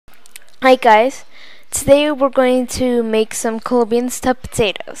Hi guys, today we're going to make some Colombian stuffed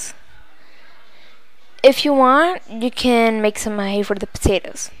potatoes. If you want, you can make some ají for the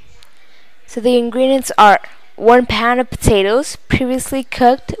potatoes. So the ingredients are 1 pound of potatoes previously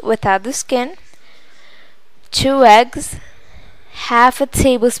cooked without the skin, 2 eggs, half a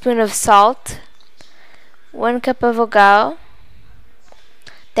tablespoon of salt, 1 cup of agave.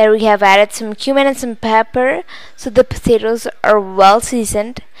 There we have added some cumin and some pepper so the potatoes are well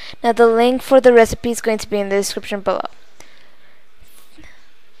seasoned. Now the link for the recipe is going to be in the description below.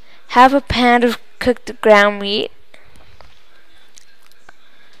 Half a pound of cooked ground meat,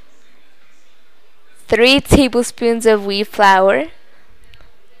 3 tablespoons of wheat flour,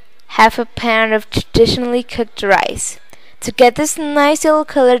 half a pound of traditionally cooked rice. To get this nice yellow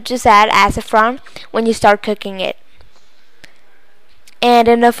color, just add saffron when you start cooking it, and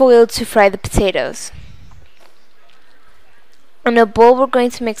enough oil to fry the potatoes. In a bowl, we're going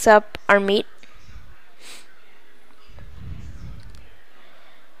to mix up our meat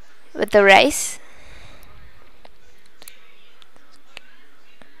with the rice,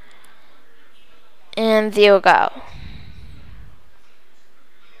 and the agave.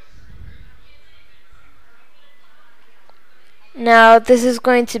 Now this is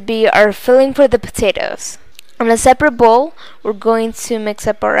going to be our filling for the potatoes. In a separate bowl, we're going to mix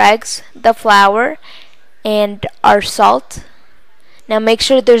up our eggs, the flour, and our salt. Now make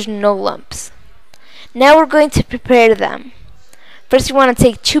sure there's no lumps. Now we're going to prepare them. First you want to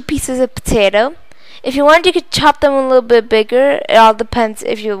take 2 pieces of potato. If you want, you could chop them a little bit bigger. It all depends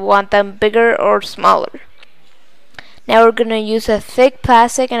if you want them bigger or smaller. Now we're going to use a thick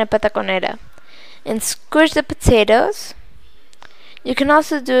plastic and a pataconera and squish the potatoes. You can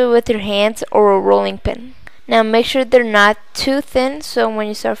also do it with your hands or a rolling pin. Now make sure they're not too thin, so when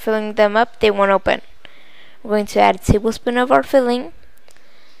you start filling them up, they won't open. We're going to add a tablespoon of our filling,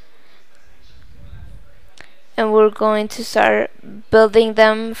 and we're going to start building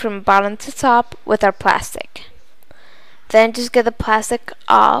them from bottom to top with our plastic. Then just get the plastic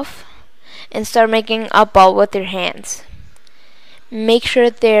off and start making a ball with your hands. Make sure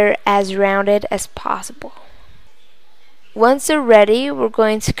they're as rounded as possible. Once they're ready, we're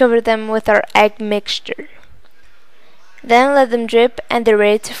going to cover them with our egg mixture. Then let them drip and they're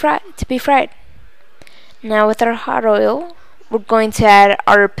ready to be fried. Now with our hot oil, we're going to add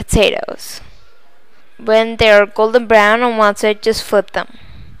our potatoes. When they are golden brown on one side, just flip them.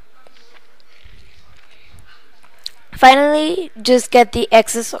 Finally, just get the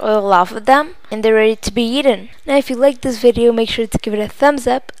excess oil off of them and they're ready to be eaten. Now if you like this video, make sure to give it a thumbs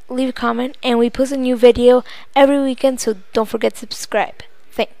up, leave a comment, and we post a new video every weekend, so don't forget to subscribe.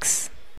 Thanks.